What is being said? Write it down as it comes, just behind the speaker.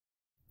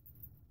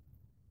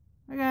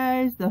Hi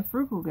guys, the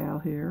Frugal Gal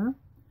here.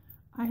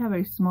 I have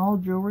a small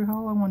jewelry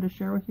haul I wanted to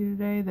share with you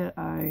today that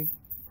I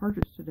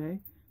purchased today.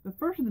 But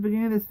first, at the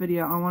beginning of this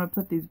video, I want to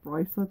put these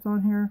bracelets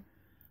on here.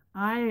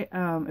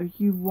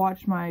 If you've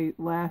watched my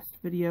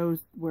last videos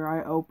where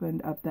I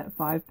opened up that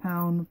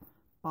 5-pound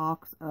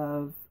box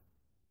of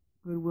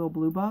Goodwill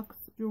Blue Box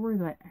jewelry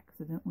that I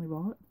accidentally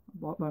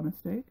bought by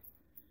mistake.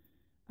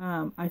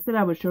 I said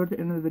I would show it at the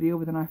end of the video,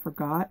 but then I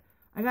forgot.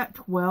 I got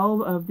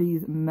 12 of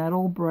these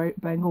metal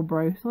bangle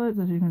bracelets.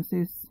 As you can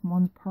see,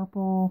 one's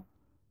purple,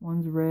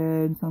 one's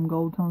red, some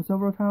gold tone,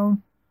 silver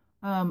tone.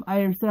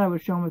 I said I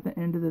would show them at the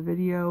end of the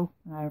video,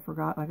 and I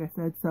forgot, like I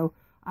said. So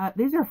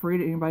these are free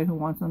to anybody who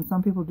wants them.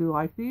 Some people do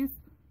like these.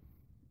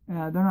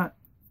 They're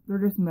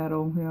just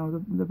metal, you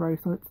know, the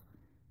bracelets.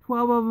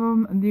 12 of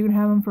them, and you can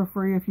have them for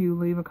free if you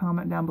leave a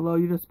comment down below.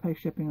 You just pay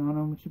shipping on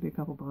them, which should be a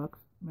couple bucks,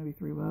 maybe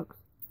 $3.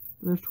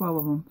 There's 12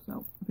 of them.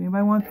 So if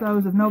anybody wants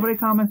those, if nobody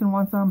comments and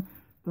wants them,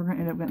 they're going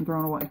to end up getting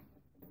thrown away.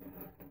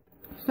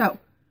 So,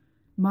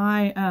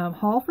 my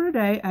haul for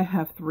today, I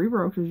have 3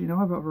 brooches. You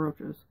know I bought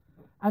brooches.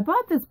 I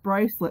bought this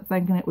bracelet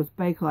thinking it was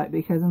Bakelite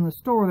because in the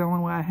store, the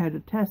only way I had to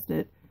test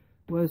it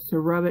was to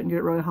rub it and get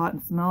it really hot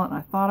and smell it. And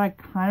I thought I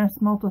kind of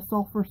smelled a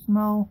sulfur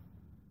smell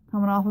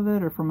coming off of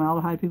it, or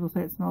formaldehyde people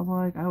say it smells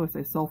like. I always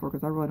say sulfur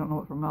because I really don't know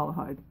what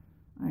formaldehyde.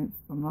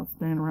 I'm not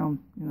standing around,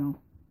 you know,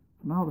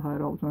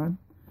 formaldehyde all the time.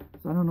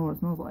 So I don't know what it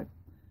smells like.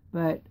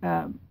 But,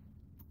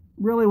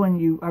 really,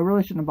 I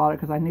really shouldn't have bought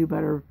it because I knew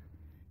better,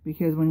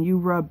 because when you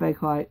rub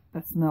Bakelite,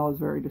 that smell is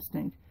very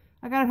distinct.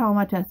 I got it home,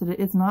 I tested it.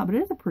 It's not, but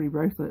it is a pretty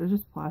bracelet. It's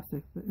just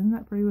plastic. But isn't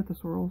that pretty with the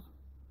swirls?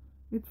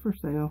 It's for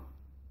sale.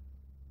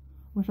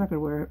 Wish I could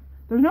wear it.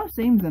 There's no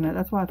seams in it.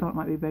 That's why I thought it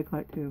might be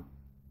Bakelite too.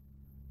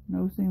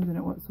 No seams in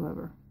it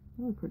whatsoever.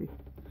 Really pretty.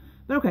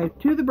 But okay,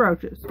 to the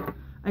brooches.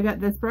 I got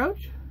this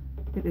brooch.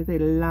 It is a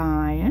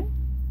lion.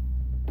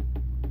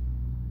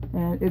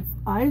 And its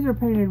eyes are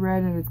painted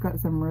red, and it's got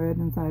some red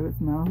inside of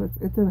its mouth.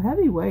 It's a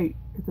heavy weight.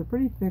 It's a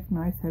pretty thick,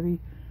 nice, heavy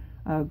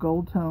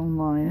gold tone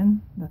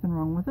lion. Nothing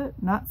wrong with it.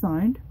 Not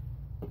signed.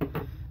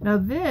 Now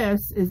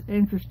this is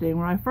interesting.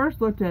 When I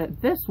first looked at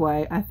it this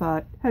way, I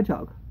thought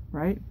hedgehog,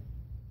 right?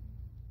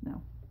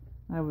 No.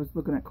 I was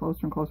looking at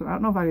closer and closer. I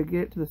don't know if I could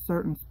get it to the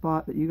certain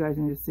spot that you guys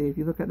need to see. If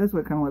you look at it this way,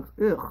 it kind of looks,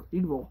 ugh,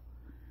 evil.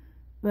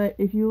 But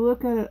if you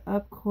look at it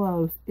up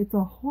close, it's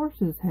a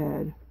horse's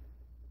head.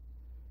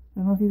 I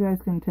don't know if you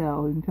guys can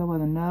tell. You can tell by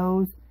the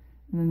nose,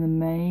 and then the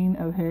mane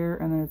of hair,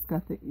 and then it's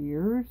got the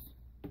ears.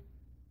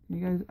 You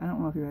guys, I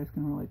don't know if you guys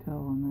can really tell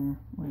on there.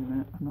 Wait a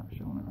minute, I'm not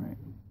showing it right.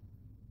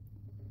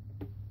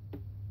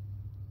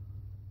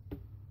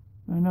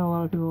 I know a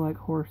lot of people like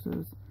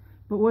horses.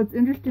 But what's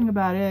interesting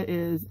about it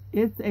is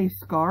it's a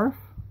scarf.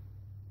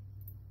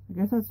 I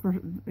guess that's for,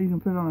 you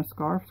can put it on a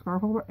scarf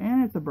holder,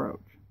 and it's a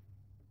brooch.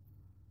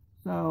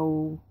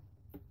 So,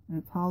 and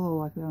it's hollow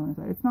like that on the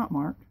inside. It's not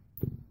marked.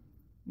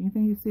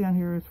 Anything you see on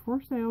here is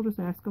for sale. Just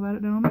ask about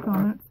it down in the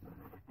comments.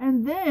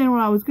 And then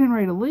when I was getting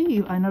ready to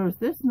leave, I noticed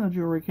this in the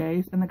jewelry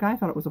case, and the guy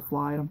thought it was a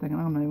fly. And I'm thinking,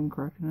 I'm not even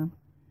correcting him.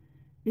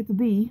 It's a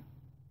bee,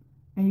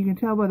 and you can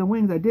tell by the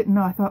wings. I didn't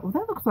know. I thought, well,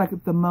 that looks like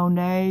the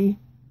Monet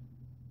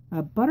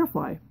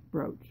butterfly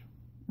brooch.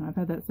 And I've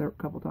had that a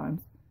couple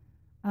times.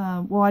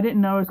 Well, I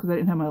didn't notice because I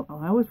didn't have my.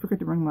 I always forget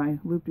to bring my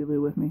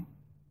loop-de-loo with me.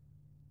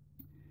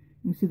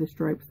 You see the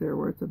stripes there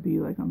where it's a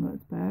bee, like on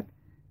its back.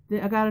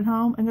 I got it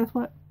home, and guess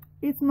what?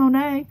 It's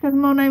Monet, because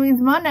Monet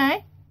means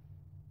money.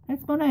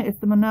 It's Monet. It's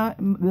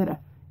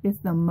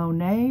the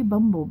Monet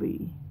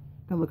Bumblebee.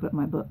 Gotta look it up in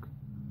my book.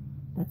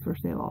 That's for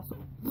sale also.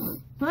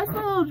 So that's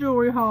my little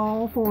jewelry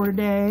haul for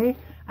today.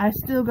 I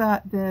still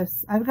got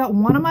this. I've got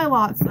one of my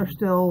lots are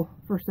still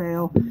for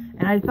sale,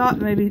 and I thought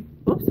maybe,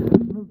 oops, I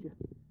moved you.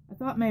 I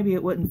thought maybe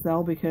it wouldn't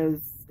sell because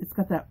it's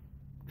got that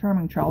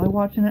charming Charlie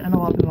watch in it. I know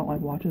a lot of people don't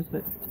like watches,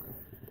 but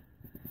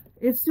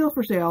it's still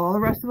for sale. All the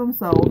rest of them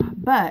sold.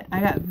 But I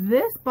got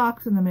this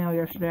box in the mail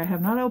yesterday. I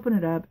have not opened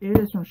it up. It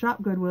is from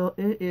Shop Goodwill.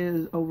 It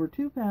is over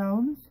 2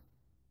 pounds.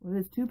 Well,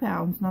 it is 2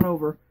 pounds, not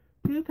over.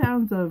 2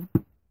 pounds of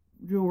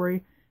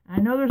jewelry. I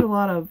know there's a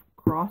lot of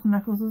cross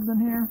necklaces in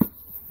here.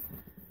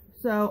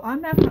 So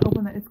I'm not going to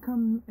open that.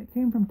 It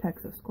came from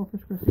Texas,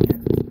 Corpus Christi,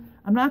 Texas.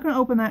 I'm not going to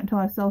open that until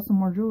I sell some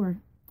more jewelry.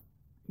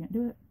 Can't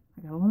do it.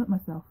 I got to limit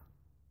myself.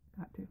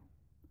 Got to.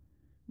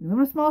 You live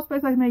in a small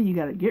space like me, you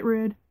got to get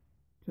rid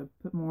to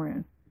put more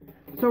in.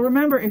 So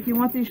remember, if you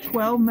want these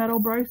 12 metal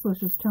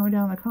bracelets, just tell me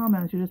down in the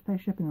comments. You just pay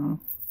shipping on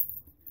them.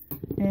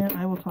 And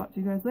I will talk to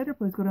you guys later.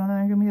 Please go down there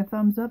and give me a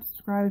thumbs up.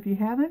 Subscribe if you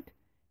haven't.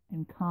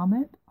 And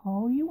comment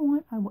all you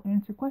want. I will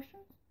answer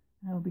questions.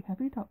 And I will be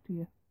happy to talk to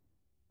you.